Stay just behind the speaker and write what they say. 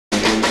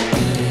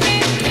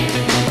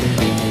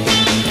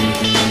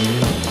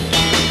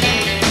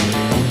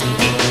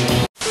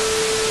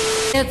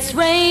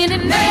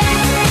raining men.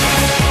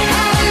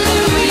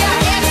 Hallelujah,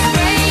 it's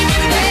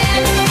raining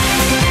men.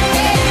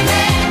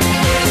 Amen,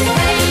 it's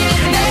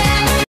raining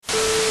men.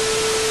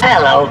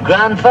 Hello,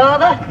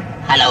 grandfather.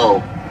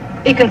 Hello.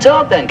 He can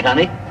talk then, can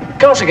he? Of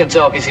course he can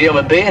talk, he's a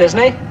human being, isn't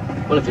he?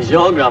 Well, if he's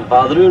your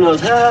grandfather, who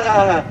knows?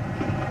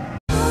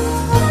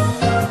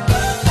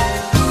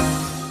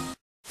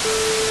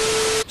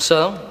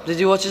 So, did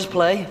you watch us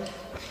play?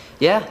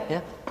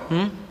 Yeah.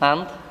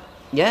 And?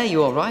 Yeah,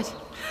 you all right?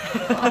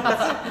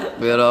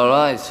 We're all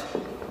right.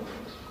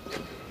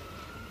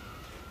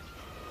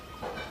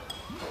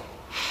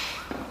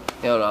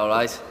 You're all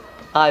right.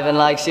 Ivan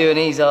likes you and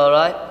he's all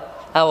right.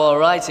 How all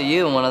right are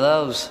you in one of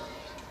those?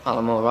 Well,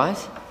 I'm all right.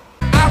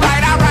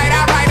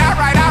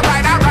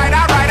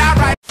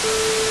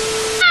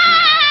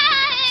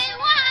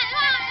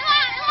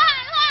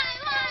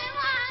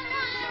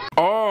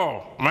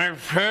 Oh, my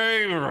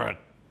favorite.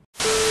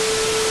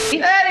 There he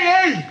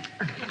is.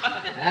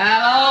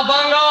 Hello,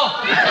 Bungo.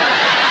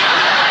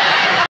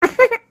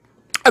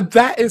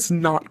 That is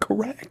not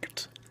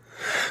correct.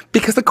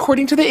 Because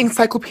according to the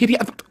encyclopedia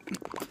of...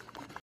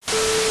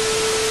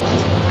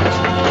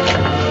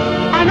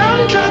 And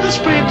under the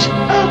springs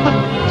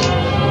open.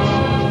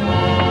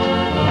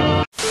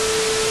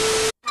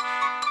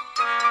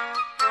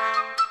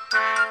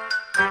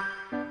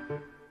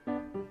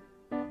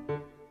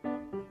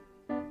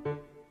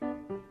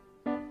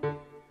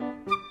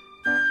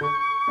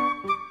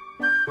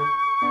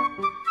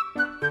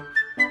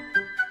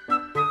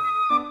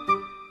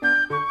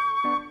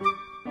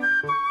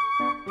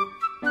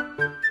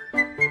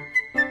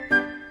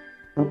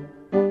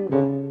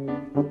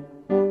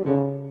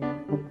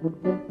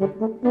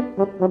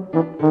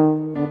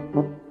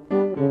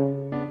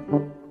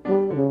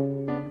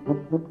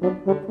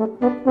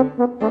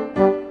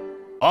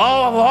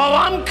 Oh,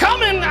 I'm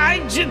coming.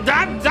 I'm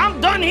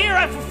done here.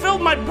 I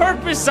fulfilled my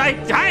purpose. I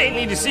ain't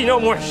need to see no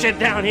more shit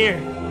down here.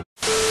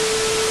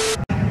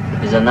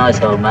 He's a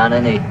nice old man,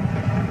 isn't he?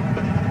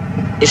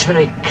 He's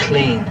very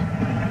clean.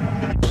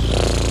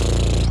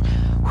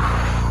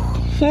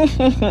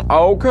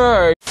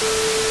 Okay.